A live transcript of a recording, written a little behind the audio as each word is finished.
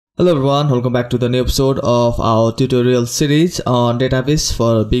Hello everyone, welcome back to the new episode of our tutorial series on database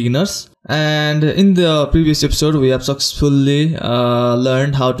for beginners. And in the previous episode we have successfully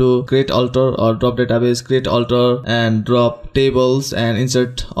learned how to create, alter or drop database, create, alter and drop tables, and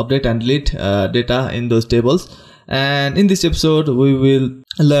insert, update and delete data in those tables. And in this episode we will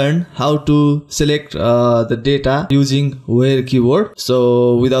learn how to select the data using where keyword.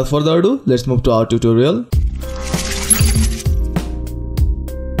 So without further ado, let's move to our tutorial.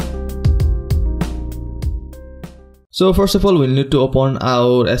 So first of all, we'll need to open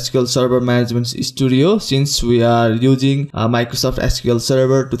our SQL Server Management Studio since we are using Microsoft SQL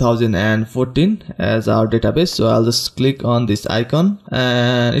Server 2014 as our database. So I'll just click on this icon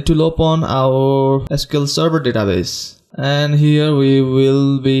and it will open our SQL Server database. And here we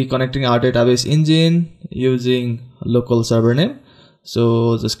will be connecting our database engine using local server name.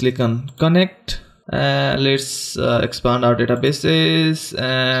 So just click on connect. Let's expand our databases,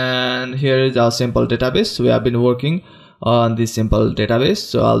 and here is our simple database. We have been working on this simple database,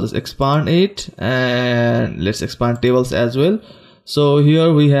 so I'll just expand it, and let's expand tables as well. So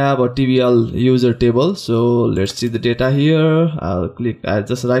here we have a TBL user table, so let's see the data here. I'll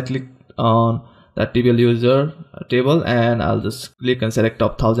just right click on that TBL user table and I'll just click and select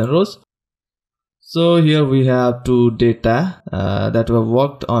top 1000 rows. So here we have two data that we have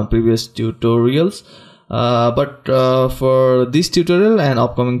worked on previous tutorials, but for this tutorial and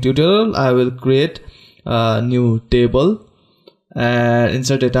upcoming tutorial I will create a new table and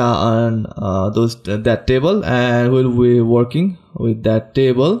insert data on that table, and we'll be working with that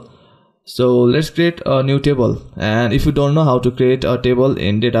table. So let's create a new table, and if you don't know how to create a table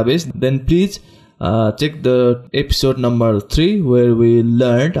in database, then please check the episode number 3 where we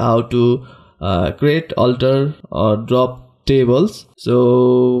learned how to create, alter or drop tables.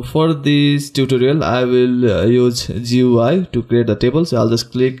 So for this tutorial I will use GUI to create the table. So I'll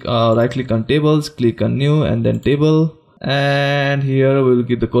just click right click on tables, click on new and then table, and here we'll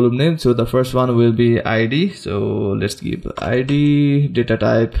give the column name. So the first one will be ID, so let's give ID, data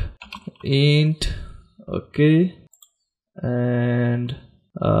type int, okay, and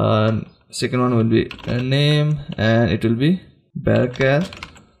second one will be a name and it will be varchar.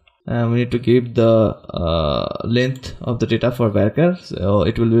 And we need to give the length of the data for varchar, so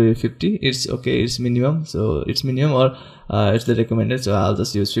it will be 50. It's okay, it's minimum, so it's minimum or it's the recommended, so I'll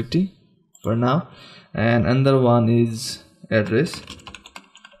just use 50 for now. And another one is address.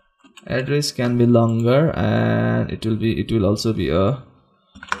 Address can be longer and it will also be a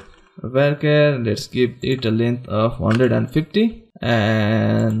varchar. Let's give it a length of 150.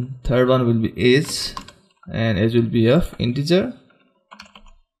 And third one will be age, and age will be of integer.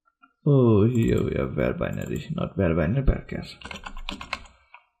 Oh, here we have var binary, not var binary, varchar.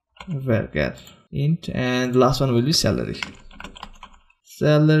 Varchar int, and the last one will be salary.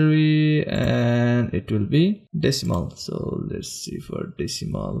 Salary, and it will be decimal. So let's see for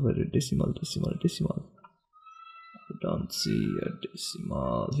decimal. Where is decimal? I don't see a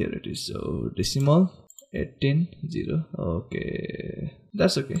decimal. Here it is. So decimal 18.0. Okay,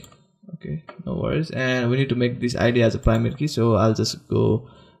 that's okay. Okay, no worries. And we need to make this ID as a primary key. So I'll just go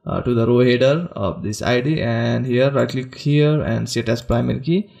to the row header of this ID, and here right click here and set as primary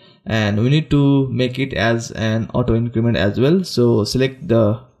key, and we need to make it as an auto increment as well. So select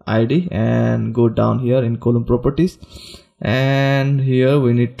the ID and go down here in column properties, and here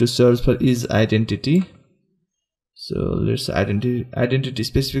we need to search for is identity. So let's identity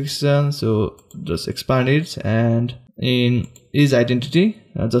specification, so just expand it, and in is identity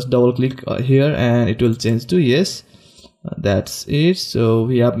just double click here and it will change to yes. That's it. So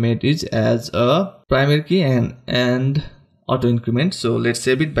we have made it as a primary key and auto increment. So let's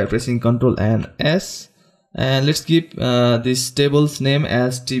save it by pressing Ctrl and S, and let's keep this table's name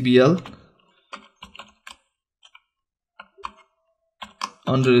as TBL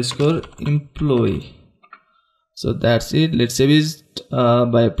underscore employee. So that's it. Let's save it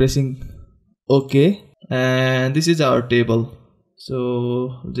by pressing OK, and this is our table.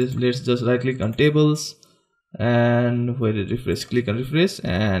 So let's just right click on tables, and where it refresh, click on refresh,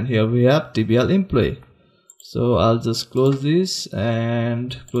 and here we have TBL employee. So I'll just close this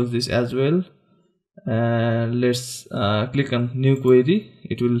and close this as well, and let's click on new query.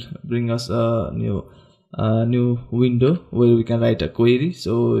 It will bring us a new window where we can write a query.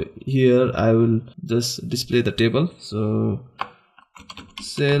 So here I will just display the table. So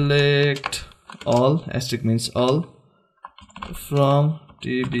select all, asterisk means all, from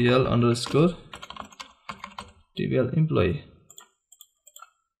TBL underscore TBL employee.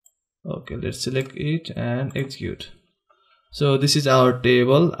 Okay, let's select it and execute. So this is our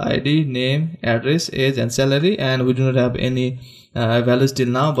table: ID, name, address, age, and salary, and we do not have any values till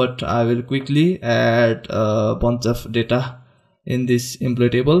now, but I will quickly add a bunch of data in this employee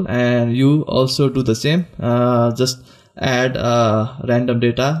table, and you also do the same. Just add random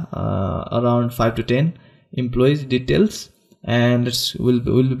data around 5 to 10 employees details, and we'll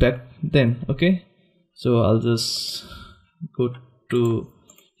be back then. Okay, so I'll just go to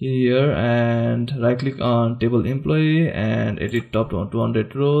here and right click on table employee and edit top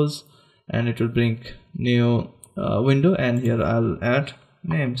 200 rows, and it will bring new window, and here I'll add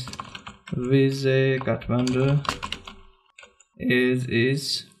names: Vijay, Kathmandu, age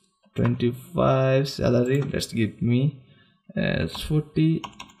is 25, salary let's give me as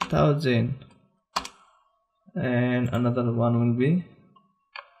 40,000, and another one will be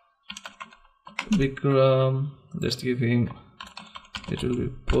Vikram, let's give him, it will be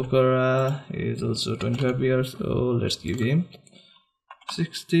Pokhara, he is also 25 years old, let's give him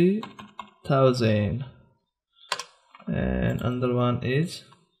 60,000, and another one is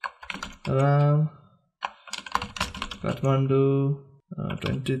Ram, Kathmandu,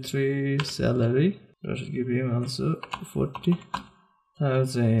 23, salary let's give him also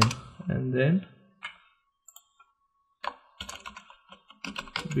 40,000, and then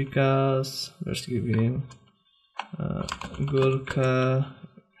Vikas, let's give him Gorkha,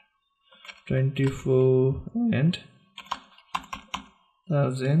 24 and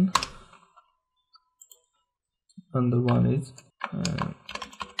 1,000. Another one is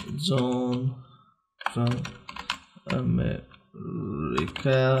John from America,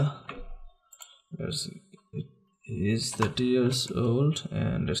 he is 30 years old,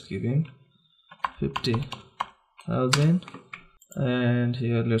 and let's give him 50,000, and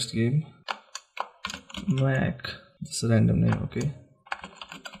here let's give Mac, just a random name. Okay,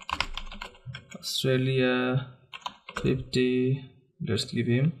 Australia, 50, let's give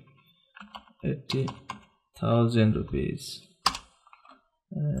him 80,000 rupees,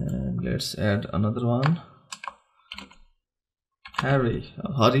 and let's add another one, Harry,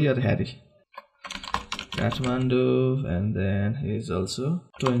 Kathmandu, and then he is also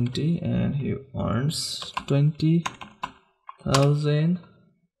 20 and he earns 20,000.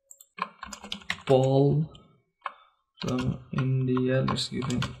 Paul from India, let's give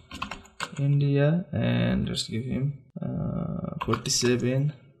him India, and let's give him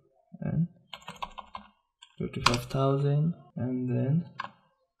 47 and 55,000, and then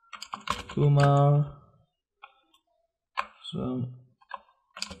Kumar from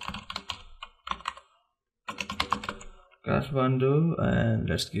Kathmandu, and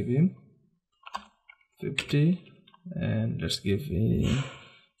let's give him 50, and let's give him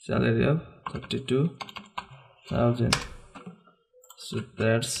salary of 32,000. So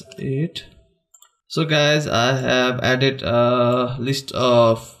that's it. So guys, I have added a list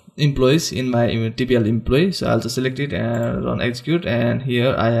of employees in my TBL employee, so I'll just select it and run execute, and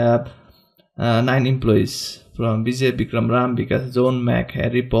here I have 9 employees from Vijay, Bikram, Ram, Vikas, John, Mac,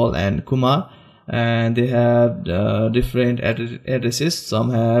 Harry, Paul, and Kumar, and they have different addresses.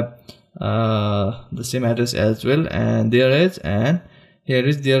 Some have the same address as well, and their age, and here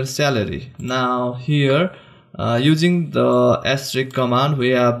is their salary. Now here using the asterisk command we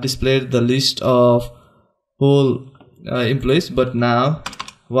have displayed the list of whole employees, but now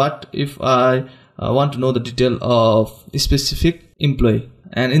what if I want to know the detail of a specific employee,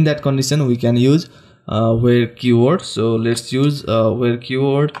 and in that condition we can use where keyword. So let's use where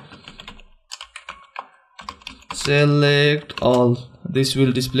keyword, select all. This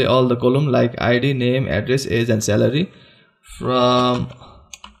will display all the column like ID, name, address, age, and salary from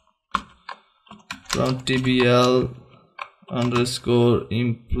TBL underscore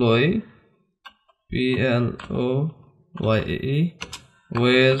employee PLOYAE,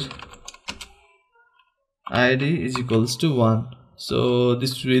 where ID is equals to 1. So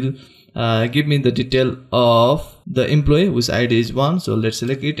this will give me the detail of the employee whose ID is 1. So let's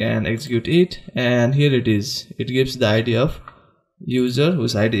select it and execute it, and here it is. It gives the ID of user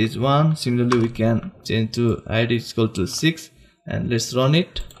whose ID is 1. Similarly we can change to ID is equal to 6, and let's run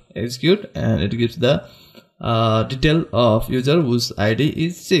it, execute, and it gives the detail of user whose ID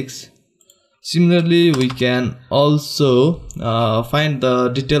is 6. Similarly we can also find the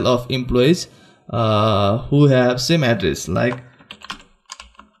detail of employees who have same address, like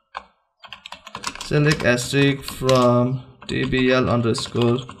select asterisk from TBL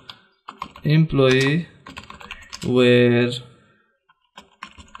underscore employee where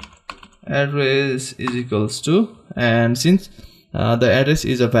address is equals to, and since the address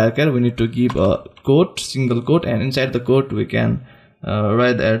is a varchar, we need to give a quote, single quote, and inside the quote we can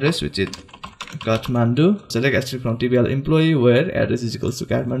write the address, which is Kathmandu. Select asterisk from TBL employee where address is equals to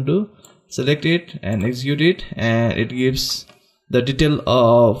Kathmandu. Select it and execute it, and it gives the detail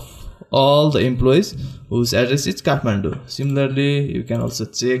of all the employees whose address is Kathmandu. Similarly, you can also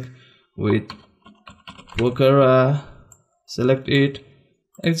check with Pokhara. Select it,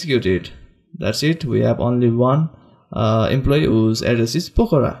 execute it. That's it. We have only one employee whose address is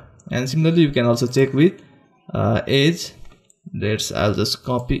Pokhara. And similarly, you can also check with age. I'll just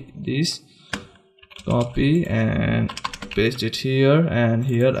copy this, copy and paste it here, and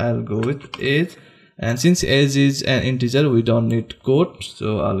here I'll go with age. And since age is an integer, we don't need code,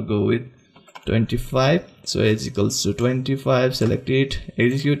 so I'll go with 25. So age equals to 25. Select it,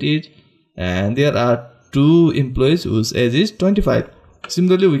 execute it, and there are two employees whose age is 25.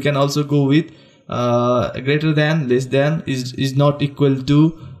 Similarly, we can also go with greater than, less than, is not equal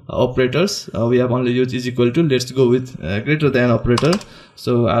to operators. We have only used is equal to. Let's go with greater than operator.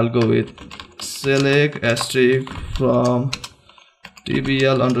 So I'll go with select asterisk from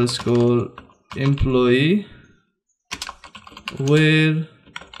TBL underscore employee where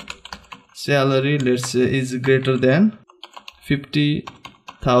salary, let's say, is greater than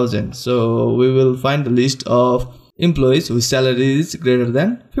 50,000. So we will find the list of employees whose salary is greater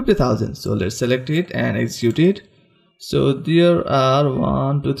than 50,000. So let's select it and execute it. So there are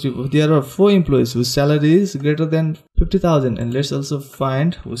there are 4 employees whose salary is greater than 50,000, and let's also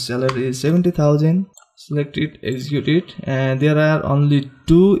find whose salary is 70,000. Select it, execute it, and there are only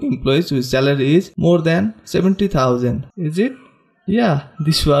 2 employees whose salary is more than 70,000. Is it? Yeah,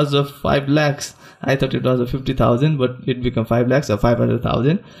 this was of 5 lakhs. I thought it was a 50,000, but it became 5 lakhs or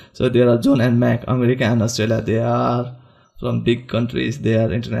 500,000. So there are John and Mac, America and Australia. They are from big countries. They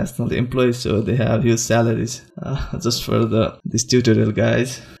are international employees, so they have huge salaries. Just for this tutorial,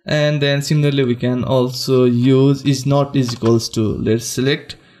 guys. And then similarly, we can also use is not is equals to. Let's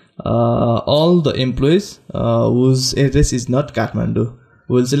select all the employees whose address is not Kathmandu.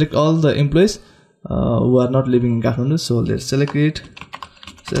 We'll select all the employees who are not living in Kathmandu. So let's select it.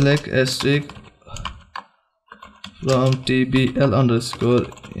 Select asterisk from TBL underscore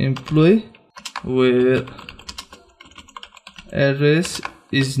employee where address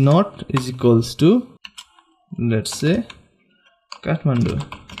is not is equals to, let's say, Kathmandu.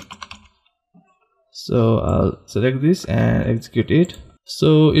 So I'll select this and execute it.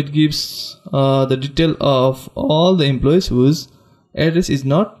 So it gives the detail of all the employees whose address is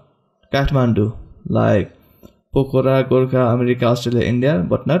not Kathmandu, like Pokhara, Gorkha, America, Australia, India,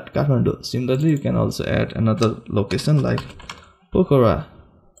 but not Kathmandu. Similarly, you can also add another location like Pokhara.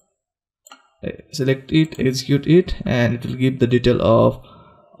 Select it, execute it, and it will give the detail of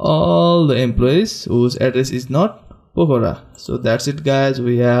all the employees whose address is not Pokhara. So that's it, guys.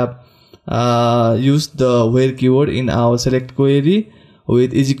 We have used the where keyword in our select query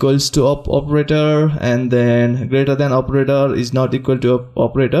with is equals to operator, and then greater than operator, is not equal to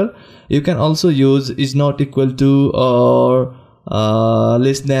operator. You can also use is not equal to or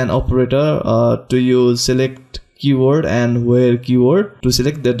less than operator to use select keyword and where keyword to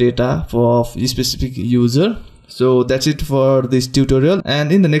select the data for a specific user. So that's it for this tutorial,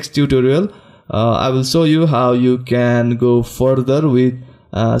 and in the next tutorial I will show you how you can go further with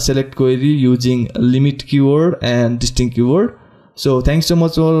select query using limit keyword and distinct keyword. So thanks so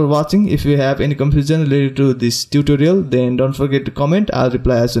much for watching. If you have any confusion related to this tutorial, then don't forget to comment. I'll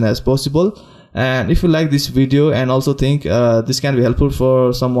reply as soon as possible. And if you like this video and also think this can be helpful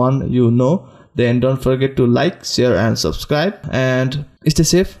for someone you know, then don't forget to like, share and subscribe. And stay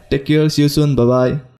safe, take care, see you soon, bye bye.